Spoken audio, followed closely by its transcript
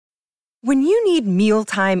When you need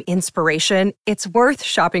mealtime inspiration, it's worth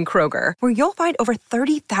shopping Kroger, where you'll find over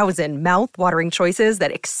 30,000 mouth-watering choices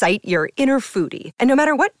that excite your inner foodie. And no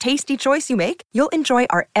matter what tasty choice you make, you'll enjoy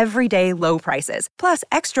our everyday low prices, plus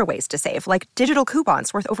extra ways to save, like digital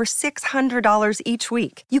coupons worth over $600 each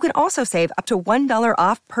week. You can also save up to $1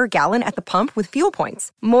 off per gallon at the pump with fuel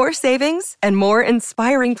points. More savings and more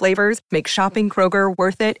inspiring flavors make shopping Kroger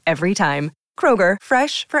worth it every time. Kroger,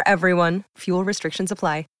 fresh for everyone. Fuel restrictions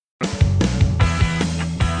apply.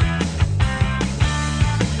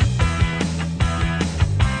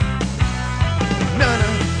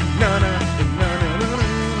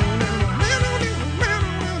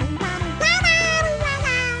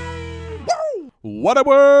 What up,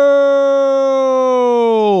 world?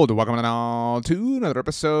 Welcome on to another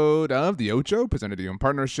episode of the Ocho, presented to you in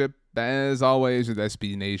partnership, as always, with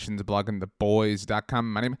SB Nation's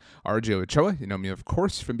bloggingtheboys.com. My name is RJ Ochoa. You know me, of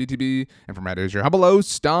course, from BTB and from Red your humble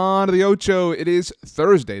host on the Ocho. It is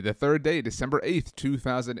Thursday, the third day, December 8th,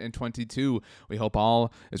 2022. We hope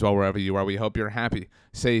all is well wherever you are. We hope you're happy,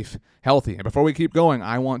 safe, healthy. And before we keep going,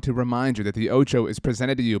 I want to remind you that the Ocho is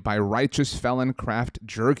presented to you by Righteous Felon Craft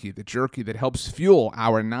Jerky, the jerky that helps fuel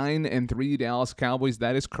our 9-3 Dallas Cowboys.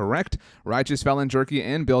 That is correct. Righteous Felon Jerky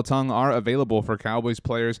and Biltong are available for Cowboys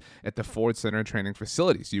players at the Ford Center training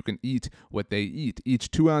facilities. You can eat what they eat. Each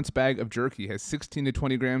 2-ounce bag of jerky has 16 to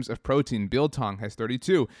 20 grams of protein. Biltong has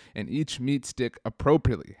 32, and each meat stick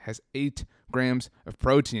appropriately has 8 grams of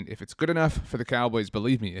protein. If it's good enough for the Cowboys,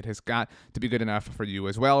 believe me, it has got to be good enough for you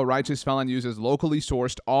as well. Righteous Felon uses locally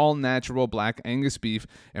sourced, all-natural black Angus beef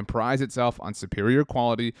and prides itself on superior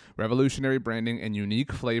quality, revolutionary branding, and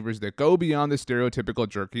unique flavors that go beyond the stereotypical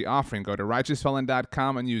jerky offering. Go to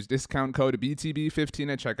righteousfelon.com and use discount code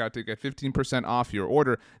BTB15 at checkout to get 15% off your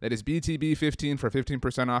order. That is BTB15 for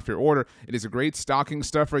 15% off your order. It is a great stocking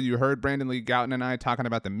stuffer. You heard Brandon Lee Gouton and I talking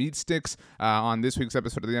about the meat sticks on this week's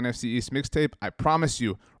episode of the NFC East Mixtape. I promise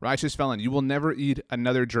you, Righteous Felon, you will never eat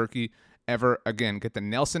another jerky ever again. Get the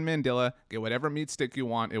Nelson Mandela, get whatever meat stick you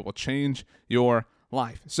want. It will change your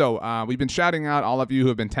life. So we've been shouting out all of you who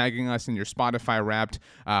have been tagging us in your Spotify Wrapped.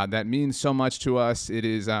 That means so much to us. It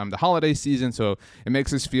is the holiday season, so it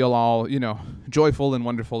makes us feel all, joyful and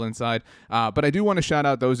wonderful inside. But I do want to shout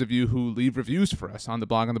out those of you who leave reviews for us on the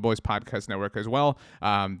Blog on the Boys Podcast Network as well.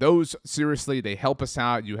 Those, seriously, they help us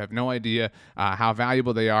out. You have no idea how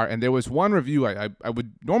valuable they are. And there was one review, I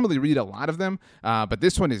would normally read a lot of them, but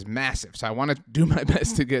this one is massive. So I want to do my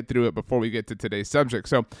best to get through it before we get to today's subject.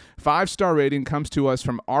 So 5-star rating comes to us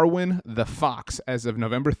from Arwin the Fox as of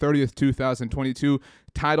November 30th, 2022,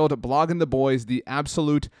 titled Blogging the Boys, the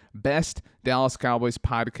absolute best Dallas Cowboys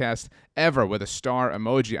podcast ever, with a star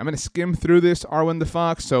emoji. I'm going to skim through this, Arwin the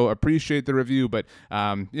Fox, so appreciate the review, but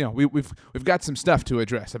we've got some stuff to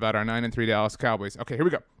address about our 9-3 Dallas Cowboys. Okay, here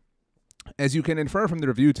we go. As you can infer from the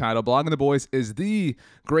review title, Blogging the Boys is the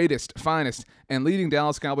greatest, finest, and leading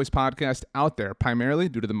Dallas Cowboys podcast out there, primarily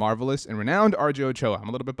due to the marvelous and renowned RJ Ochoa. I'm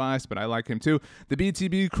a little bit biased, but I like him too. The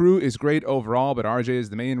BTB crew is great overall, but RJ is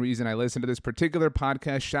the main reason I listen to this particular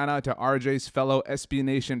podcast. Shout out to RJ's fellow SB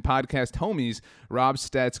Nation podcast homies, Rob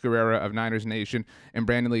Stats Guerrera of Niners Nation and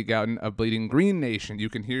Brandon Lee Gouton of Bleeding Green Nation. You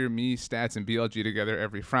can hear me, Stats, and BLG together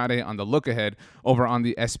every Friday on the Look Ahead over on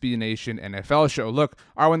the SB Nation NFL show. Look,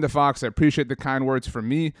 Arwin the Fox, I appreciate the kind words from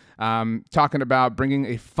me, talking about bringing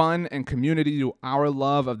a fun and community to our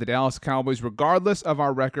love of the Dallas Cowboys, regardless of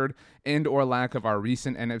our record and or lack of our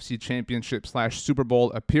recent NFC Championship / Super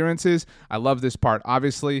Bowl appearances. I love this part.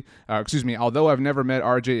 Obviously, although I've never met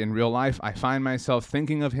RJ in real life, I find myself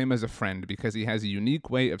thinking of him as a friend because he has a unique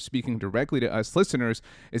way of speaking directly to us listeners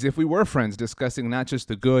as if we were friends, discussing not just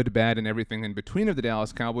the good, bad, and everything in between of the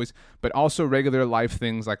Dallas Cowboys, but also regular life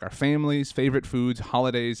things like our families, favorite foods,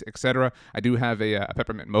 holidays, etc. I do have a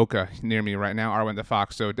peppermint mocha near me right now, Arwin the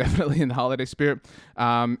Fox, so definitely in the holiday spirit.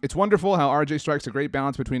 It's wonderful how RJ strikes a great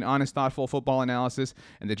balance between honest, thoughtful football analysis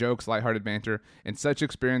and the jokes, lighthearted banter, and such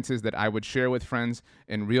experiences that I would share with friends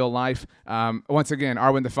in real life. Once again,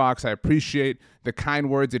 Arwin the Fox, I appreciate the kind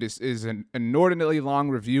words. It is an inordinately long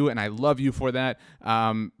review, and I love you for that.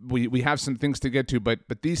 We have some things to get to, but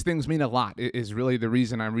these things mean a lot. It is really the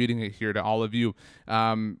reason I'm reading it here to all of you.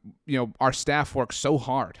 Our staff works so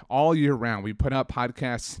hard all year round. We put out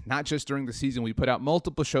podcasts, not just during the season. We put out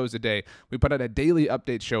multiple shows a day. We put out a daily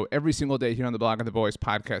update show every single day here on the Blog of the Boys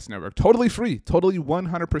Podcast Network. Network. Totally free, totally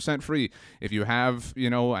 100% free. If you have,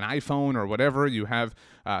 an iPhone or whatever, you have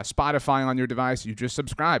Spotify on your device, you just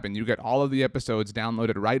subscribe and you get all of the episodes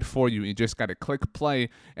downloaded right for you. You just got to click play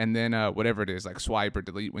and then whatever it is, like swipe or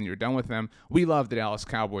delete when you're done with them. We love the Dallas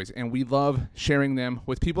Cowboys and we love sharing them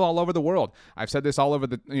with people all over the world. I've said this all over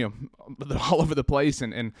all over the place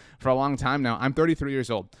and for a long time now. I'm 33 years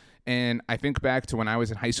old. And I think back to when I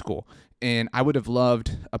was in high school, and I would have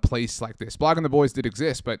loved a place like this. Blogging the Boys did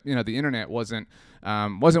exist, but the internet wasn't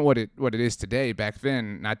what it is today. Back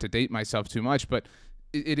then, not to date myself too much, but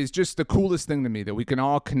it is just the coolest thing to me that we can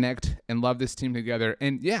all connect and love this team together.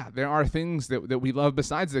 And yeah, there are things that we love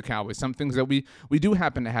besides the Cowboys. Some things that we do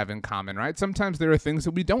happen to have in common, right? Sometimes there are things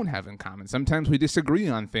that we don't have in common. Sometimes we disagree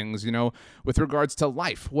on things, with regards to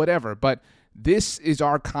life, whatever. But this is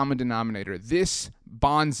our common denominator. This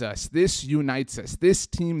bonds us. This unites us. This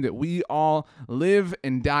team that we all live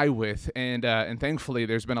and die with. And thankfully,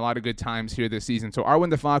 there's been a lot of good times here this season. So Arwen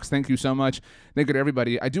the Fox, thank you so much. Thank you to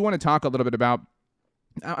everybody. I do want to talk a little bit about,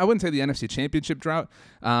 I wouldn't say the NFC Championship drought.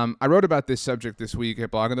 I wrote about this subject this week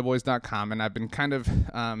at bloggingtheboys.com, and I've been kind of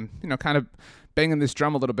banging this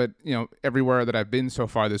drum a little bit, everywhere that I've been so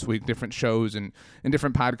far this week, different shows and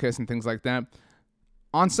different podcasts and things like that.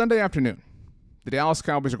 On Sunday afternoon, the Dallas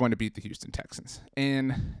Cowboys are going to beat the Houston Texans.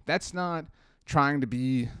 And that's not trying to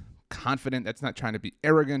be confident. That's not trying to be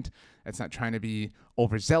arrogant. That's not trying to be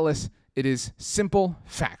overzealous. It is simple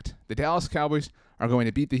fact. The Dallas Cowboys are going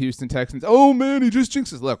to beat the Houston Texans. Oh, man, he just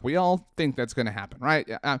jinxes. Look, we all think that's going to happen, right?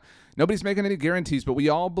 Nobody's making any guarantees, but we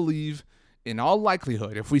all believe in all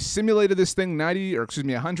likelihood, if we simulated this thing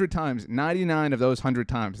 100 times, 99 of those 100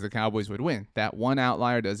 times the Cowboys would win. That one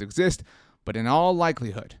outlier does exist, but in all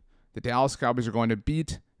likelihood, the Dallas Cowboys are going to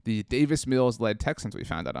beat the Davis Mills-led Texans. We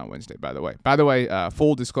found out on Wednesday, by the way. By the way,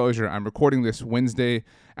 full disclosure, I'm recording this Wednesday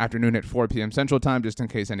afternoon at 4 p.m. Central Time, just in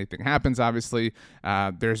case anything happens, obviously.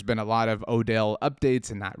 There's been a lot of Odell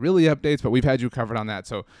updates and not really updates, but we've had you covered on that,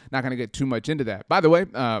 so not going to get too much into that. By the way,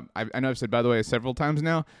 I know I've said by the way several times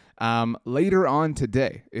now, later on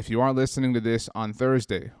today, if you are listening to this on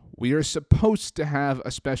Thursday, we are supposed to have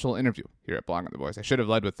a special interview here at Blogging the Boys. I should have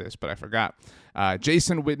led with this, but I forgot.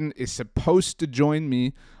 Jason Witten is supposed to join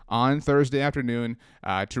me on Thursday afternoon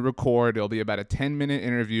to record. It'll be about a 10-minute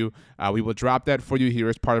interview. We will drop that for you here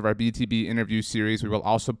as part of our BTB interview series. We will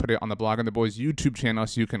also put it on the Blogging the Boys YouTube channel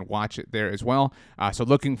so you can watch it there as well. So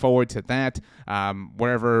looking forward to that.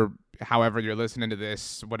 However you're listening to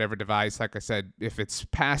this, whatever device, like I said, if it's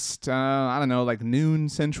past, like noon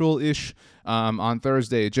Central-ish on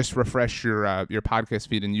Thursday, just refresh your podcast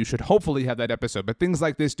feed, and you should hopefully have that episode. But things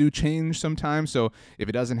like this do change sometimes, so if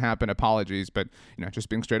it doesn't happen, apologies, but, just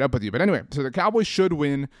being straight up with you. But anyway, so the Cowboys should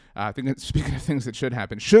win, speaking of things that should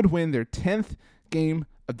happen, should win their 10th game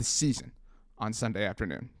of the season on Sunday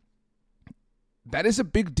afternoon. That is a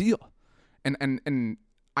big deal. And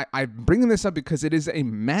I'm bringing this up because it is a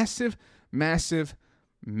massive, massive,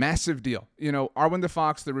 massive deal. Arwen the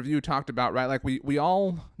Fox, the review talked about, right? Like we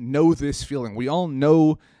all know this feeling. We all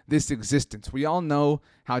know this existence. We all know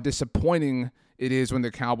how disappointing it is when the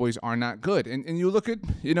Cowboys are not good. And you look at,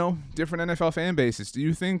 different NFL fan bases. Do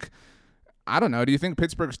you think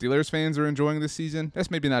Pittsburgh Steelers fans are enjoying this season? That's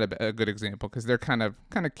maybe not a good example because they're kind of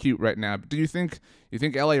cute right now. But do you think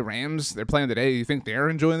LA Rams, they're playing today, you think they're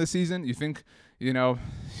enjoying the season? You think Green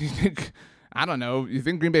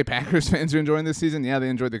Bay Packers fans are enjoying this season? Yeah, they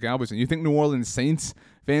enjoyed the Cowboys. And you think New Orleans Saints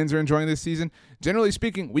fans are enjoying this season? Generally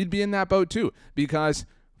speaking, we'd be in that boat too, because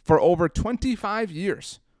for over 25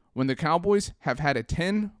 years, when the Cowboys have had a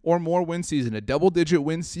 10 or more win season, a double-digit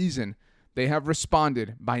win season, they have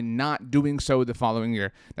responded by not doing so the following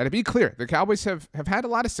year. Now, to be clear, the Cowboys have had a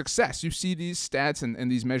lot of success. You see these stats and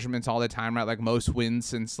these measurements all the time, right? Like most wins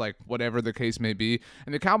since whatever the case may be.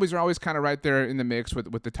 And the Cowboys are always kind of right there in the mix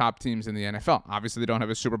with the top teams in the NFL. Obviously, they don't have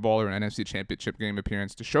a Super Bowl or an NFC Championship game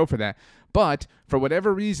appearance to show for that. But for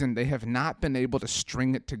whatever reason, they have not been able to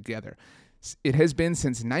string it together. It has been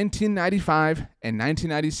since 1995 and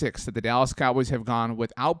 1996 that the Dallas Cowboys have gone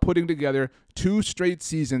without putting together 2 straight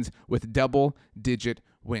seasons with double-digit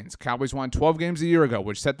wins. Cowboys won 12 games a year ago,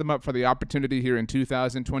 which set them up for the opportunity here in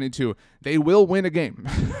 2022. They will win a game,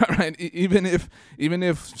 right? Even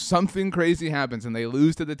if something crazy happens and they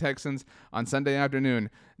lose to the Texans on Sunday afternoon,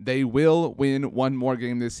 They will win one more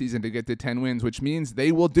game this season to get to 10 wins, which means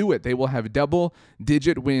they will do it. They will have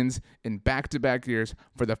double-digit wins in back-to-back years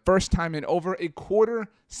for the first time in over a quarter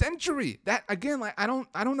century. That, again, like I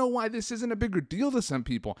don't know why this isn't a bigger deal to some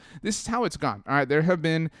people. This is how it's gone. All right, there have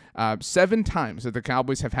been 7 times that the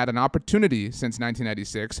Cowboys have had an opportunity since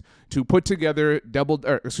 1996 to put together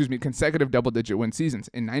consecutive double-digit win seasons.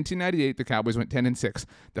 In 1998, the Cowboys went 10-6.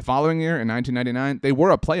 The following year, in 1999, they were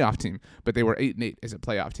a playoff team, but they were 8-8 as a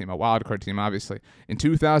playoff team, a wild card team, obviously. In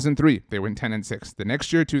 2003, they went 10-6. The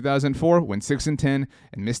next year, 2004, went 6-10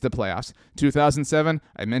 and missed the playoffs. 2007,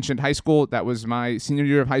 I mentioned high school. That was my senior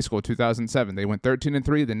year of high school, 2007. They went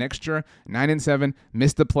 13-3. The next year, 9-7,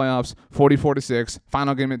 missed the playoffs, 44-6.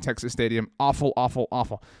 Final game at Texas Stadium, awful, awful,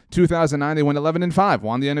 awful. 2009, they went 11-5,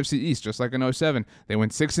 won the NFC East, just like in 2007. They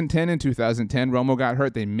went 6-10 in 2010. Romo got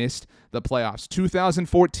hurt. They missed the playoffs.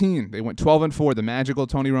 2014, they went 12-4, the magical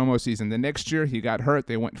Tony Romo season. The next year, he got hurt.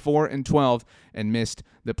 They went 4-12 and missed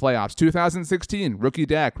the playoffs. 2016, rookie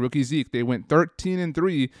Dak, rookie Zeke, they went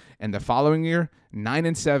 13-3, and the following year,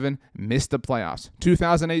 9-7, missed the playoffs.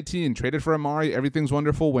 2018, traded for Amari, everything's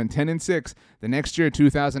wonderful, went 10-6. The next year,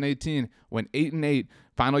 2018, went 8-8.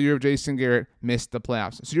 Final year of Jason Garrett, missed the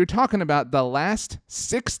playoffs. So you're talking about the last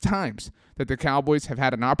 6 times that the Cowboys have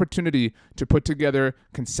had an opportunity to put together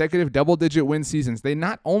consecutive double-digit win seasons. They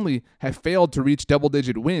not only have failed to reach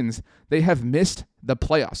double-digit wins, they have missed the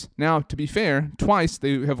playoffs. Now, to be fair, twice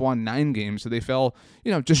they have won 9 games, so they fell,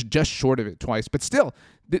 just short of it twice. But still,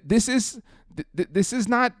 this is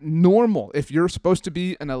not normal if you're supposed to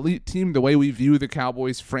be an elite team the way we view the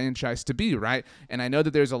Cowboys franchise to be, right? And I know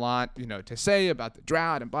that there's a lot, to say about the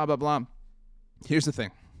drought and blah, blah, blah. Here's the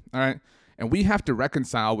thing, all right? And we have to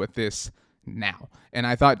reconcile with this now. And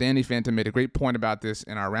I thought Danny Phantom made a great point about this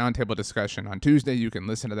in our roundtable discussion on Tuesday. You can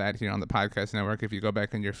listen to that here on the podcast network if you go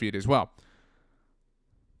back in your feed as well.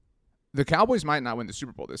 The Cowboys might not win the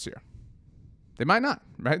Super Bowl this year. They might not,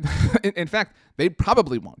 right? In fact, they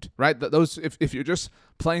probably won't, right? Those, if you're just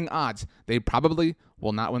playing odds, they probably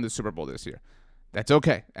will not win the Super Bowl this year. That's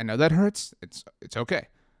okay. I know that hurts. It's okay.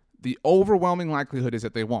 The overwhelming likelihood is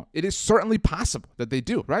that they won't. It is certainly possible that they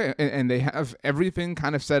do, right? And they have everything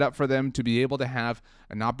kind of set up for them to be able to have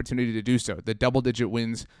an opportunity to do so. The double-digit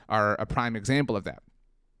wins are a prime example of that.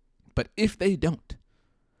 But if they don't,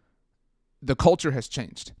 the culture has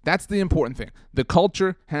changed. That's the important thing. The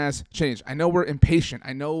culture has changed. I know we're impatient.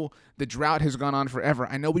 I know the drought has gone on forever.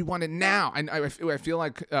 I know we want it now. I feel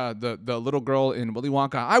like the little girl in Willy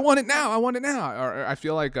Wonka. I want it now. I want it now. Or I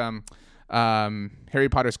feel like Harry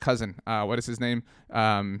Potter's cousin. What is his name?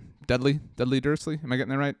 Dudley Dursley. Am I getting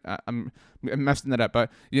that right? I'm messing that up. But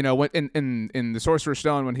when in the Sorcerer's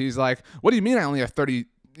Stone, when he's like, "What do you mean I only have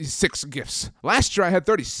 36 gifts? Last year I had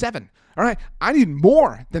 37. All right, I need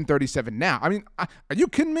more than 37 now. I mean, are you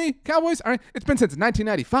kidding me, Cowboys? All right, it's been since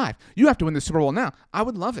 1995. You have to win the Super Bowl now. I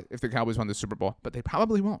would love it if the Cowboys won the Super Bowl, but they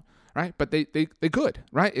probably won't, right? But they could,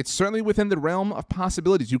 right? It's certainly within the realm of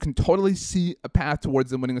possibilities. You can totally see a path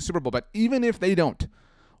towards them winning a Super Bowl, but even if they don't,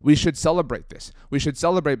 we should celebrate this. We should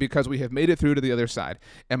celebrate because we have made it through to the other side.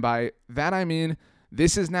 And by that I mean,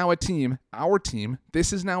 this is now a team, our team,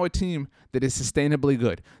 this is now a team that is sustainably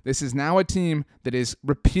good. This is now a team that is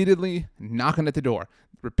repeatedly knocking at the door,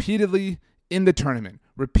 repeatedly in the tournament,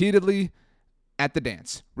 repeatedly at the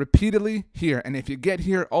dance, repeatedly here. And if you get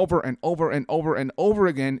here over and over and over and over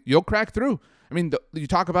again, you'll crack through. I mean, you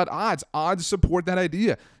talk about odds. Odds support that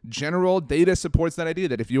idea. General data supports that idea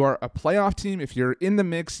that if you are a playoff team, if you're in the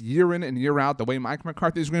mix year in and year out, the way Mike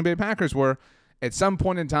McCarthy's Green Bay Packers were, at some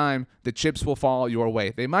point in time, the chips will fall your way.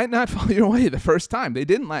 They might not fall your way the first time. They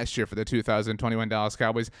didn't last year for the 2021 Dallas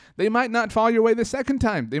Cowboys. They might not fall your way the second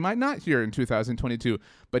time. They might not here in 2022.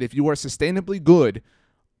 But if you are sustainably good,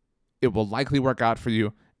 it will likely work out for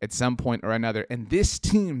you at some point or another. And this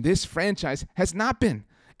team, this franchise, has not been.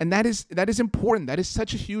 And that is important. That is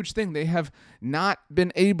such a huge thing. They have not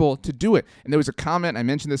been able to do it. And there was a comment, I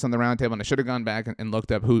mentioned this on the roundtable, and I should have gone back and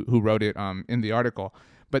looked up who wrote it in the article.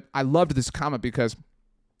 But I loved this comment because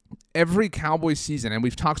every Cowboys season, and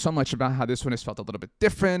we've talked so much about how this one has felt a little bit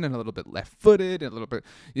different and a little bit left-footed and a little bit,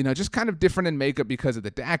 just kind of different in makeup because of the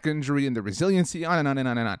Dak injury and the resiliency, on and on and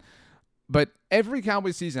on and on. But every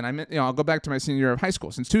Cowboys season, I'll go back to my senior year of high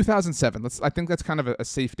school. Since 2007, I think that's kind of a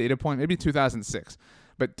safe data point, maybe 2006.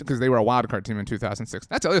 but because they were a wild card team in 2006.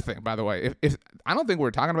 That's the other thing, by the way. If I don't think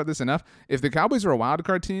we're talking about this enough. If the Cowboys are a wild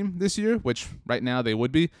card team this year, which right now they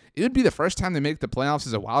would be, it would be the first time they make the playoffs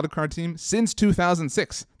as a wild card team since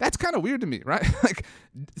 2006. That's kind of weird to me, right? Like,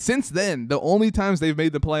 since then, the only times they've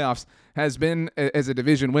made the playoffs has been as a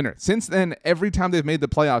division winner. Since then, every time they've made the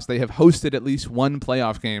playoffs, they have hosted at least one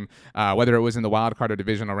playoff game, whether it was in the wild card or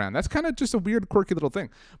divisional round. That's kind of just a weird, quirky little thing.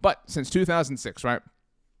 But since 2006, right,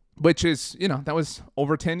 which is, that was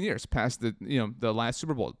over 10 years past the last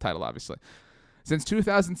Super Bowl title, obviously. Since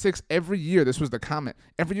 2006, every year, this was the comment,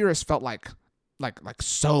 every year has felt like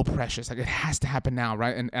so precious. Like, it has to happen now,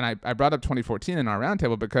 right? And I brought up 2014 in our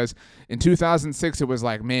roundtable because in 2006 it was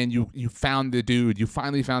like, man, you found the dude. You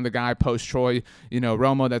finally found the guy post-Troy,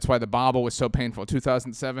 Romo. That's why the bobble was so painful.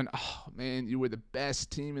 2007, oh man, you were the best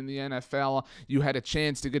team in the NFL. You had a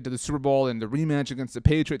chance to get to the Super Bowl and the rematch against the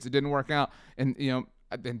Patriots. It didn't work out. And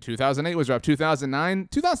then 2008 was rough. 2009,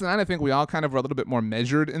 I think we all kind of were a little bit more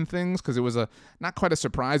measured in things because it was not quite a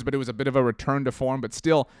surprise, but it was a bit of a return to form. But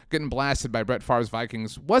still, getting blasted by Brett Favre's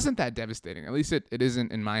Vikings wasn't that devastating. At least it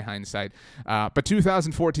isn't in my hindsight. But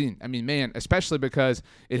 2014, I mean, man, especially because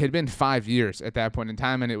it had been 5 years at that point in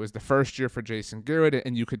time, and it was the first year for Jason Garrett,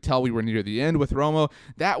 and you could tell we were near the end with Romo.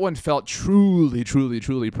 That one felt truly, truly,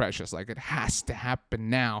 truly precious. Like, it has to happen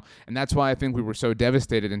now. And that's why I think we were so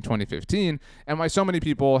devastated in 2015, and why so many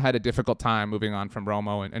people had a difficult time moving on from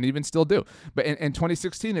Romo and even still do. But in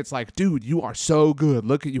 2016, it's like, dude, you are so good.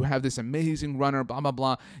 Look at you have this amazing runner, blah, blah,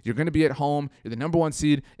 blah. You're going to be at home. You're the number one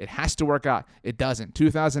seed. It has to work out. It doesn't.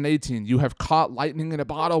 2018, you have caught lightning in a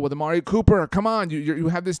bottle with Amari Cooper. Come on. You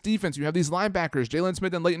have this defense. You have these linebackers, Jalen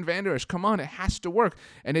Smith and Leighton Vander Esch. Come on. It has to work.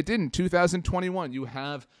 And it didn't. 2021, you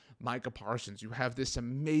have Micah Parsons. You have this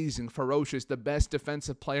amazing, ferocious, the best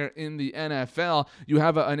defensive player in the NFL. You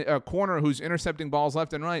have a corner who's intercepting balls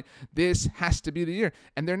left and right. This has to be the year.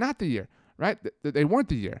 And they're not the year, right? They weren't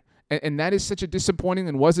the year. And that is such a disappointing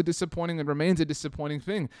and was a disappointing and remains a disappointing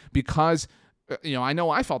thing because I know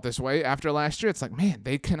I felt this way after last year. It's like, man,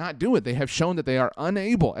 they cannot do it. They have shown that they are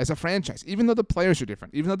unable as a franchise, even though the players are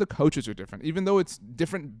different, even though the coaches are different, even though it's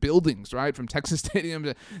different buildings, right, from Texas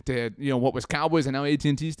Stadium to what was Cowboys and now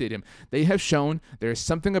AT&T Stadium. They have shown there is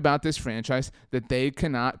something about this franchise that they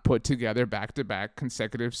cannot put together back-to-back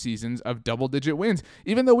consecutive seasons of double-digit wins,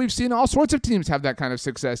 even though we've seen all sorts of teams have that kind of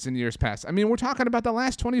success in years past. I mean, we're talking about the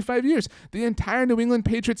last 25 years. The entire New England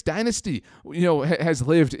Patriots dynasty, has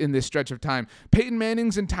lived in this stretch of time. Peyton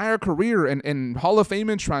Manning's entire career and Hall of Fame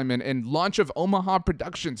enshrinement and launch of Omaha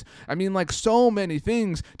Productions. I mean, like, so many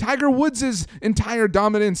things. Tiger Woods' entire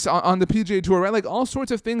dominance on the PGA Tour, right? Like, all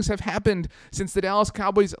sorts of things have happened since the Dallas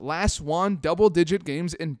Cowboys last won double-digit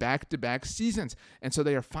games in back-to-back seasons. And so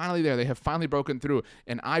they are finally there. They have finally broken through.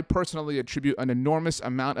 And I personally attribute an enormous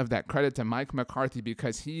amount of that credit to Mike McCarthy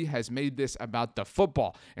because he has made this about the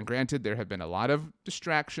football. And granted, there have been a lot of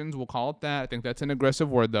distractions. We'll call it that. I think that's an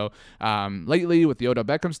aggressive word, though. Lately with the Odell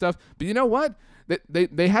Beckham stuff. But you know what?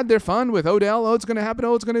 They had their fun with Odell. Oh, it's going to happen.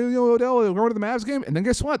 Oh, it's going to, Odell, we're going to the Mavs game. And then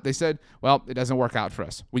guess what? They said, well, it doesn't work out for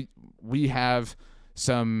us. We have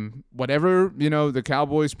some, whatever, the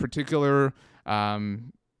Cowboys' particular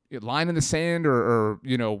line in the sand or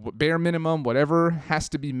bare minimum, whatever has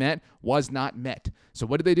to be met was not met. So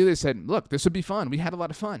what did they do? They said, look, this would be fun. We had a lot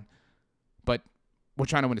of fun. But we're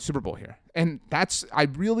trying to win a Super Bowl here. And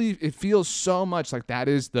it feels so much like that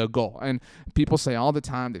is the goal. And people say all the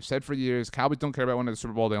time, they've said for years, Cowboys don't care about winning the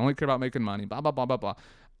Super Bowl. They only care about making money, blah, blah, blah, blah, blah.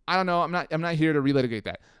 I don't know. I'm not here to relitigate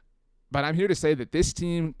that. But I'm here to say that this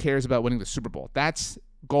team cares about winning the Super Bowl. That's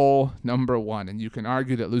goal number one. And you can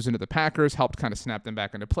argue that losing to the Packers helped kind of snap them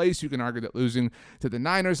back into place. You can argue that losing to the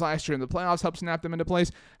Niners last year in the playoffs helped snap them into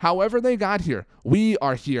place. However they got here, we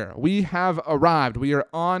are here. We have arrived. We are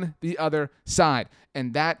on the other side.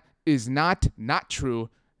 And that is not true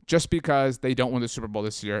just because they don't win the Super Bowl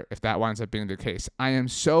this year, if that winds up being the case. I am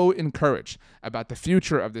so encouraged about the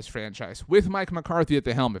future of this franchise with Mike McCarthy at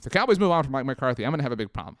the helm. If the Cowboys move on from Mike McCarthy, I'm going to have a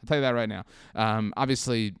big problem. I'll tell you that right now.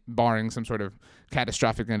 Obviously, barring some sort of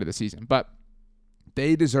catastrophic end of the season. But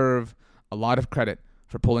they deserve a lot of credit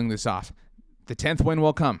for pulling this off. The 10th win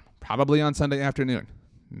will come, probably on Sunday afternoon.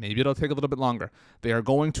 Maybe it'll take a little bit longer. They are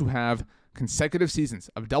going to have consecutive seasons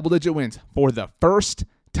of double-digit wins for the first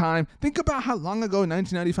time. Think about how long ago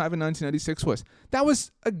 1995 and 1996 was. That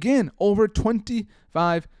was, again, over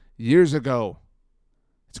 25 years ago.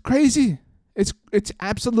 It's crazy. It's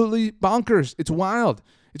absolutely bonkers. It's wild.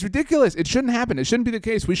 It's ridiculous. It shouldn't happen. It shouldn't be the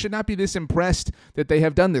case. We should not be this impressed that they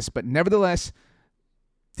have done this. But nevertheless,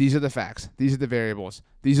 these are the facts. These are the variables.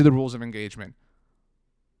 These are the rules of engagement.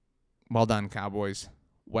 Well done, Cowboys.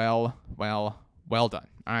 Well done.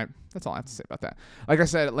 All right, that's all I have to say about that. Like I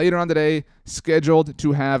said, later on today, scheduled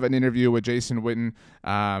to have an interview with Jason Witten.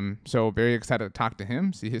 So very excited to talk to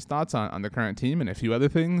him, see his thoughts on the current team and a few other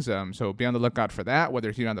things. So be on the lookout for that,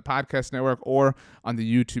 whether here on the podcast network or on the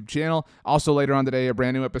YouTube channel. Also later on today, a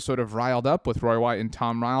brand new episode of Riled Up with Roy White and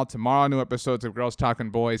Tom Ryle. Tomorrow, new episodes of Girls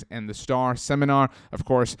Talking Boys and the Star Seminar. Of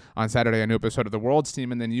course, on Saturday, a new episode of The World's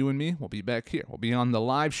Team. And then you and me will be back here. We'll be on the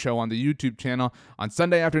live show on the YouTube channel on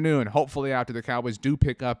Sunday afternoon, hopefully after the Cowboys do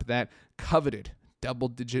pick up that coveted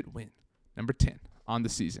double-digit win, number 10 on the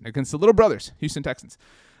season against the Little Brothers, Houston Texans.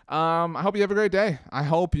 I hope you have a great day. I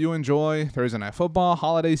hope you enjoy Thursday Night Football,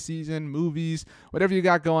 holiday season, movies, whatever you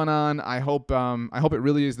got going on. I hope it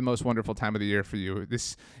really is the most wonderful time of the year for you.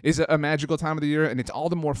 This is a magical time of the year, and it's all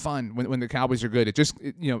the more fun when the Cowboys are good.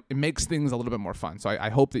 It makes things a little bit more fun. So I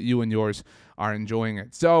hope that you and yours are enjoying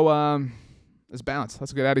it. So let's bounce.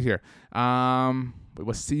 Let's get out of here.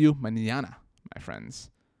 We'll see you mañana, my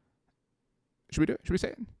friends. Should we do it? Should we say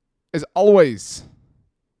it? As always,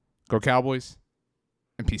 go Cowboys,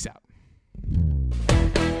 and peace out.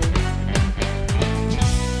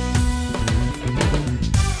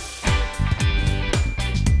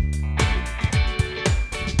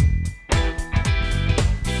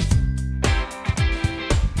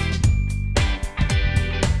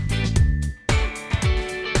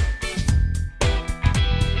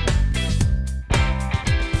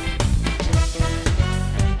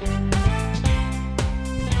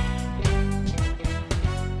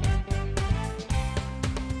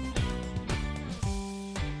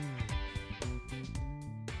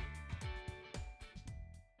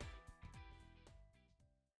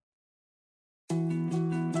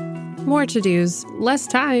 More to-dos, less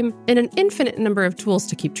time, and an infinite number of tools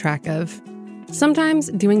to keep track of.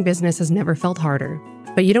 Sometimes doing business has never felt harder,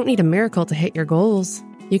 but you don't need a miracle to hit your goals.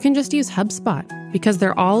 You can just use HubSpot, because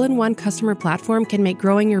their all-in-one customer platform can make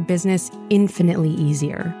growing your business infinitely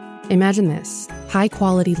easier. Imagine this: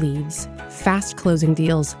 high-quality leads, fast closing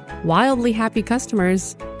deals, wildly happy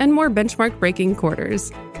customers, and more benchmark-breaking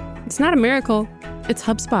quarters. It's not a miracle, it's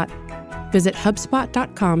HubSpot. Visit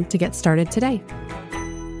HubSpot.com to get started today.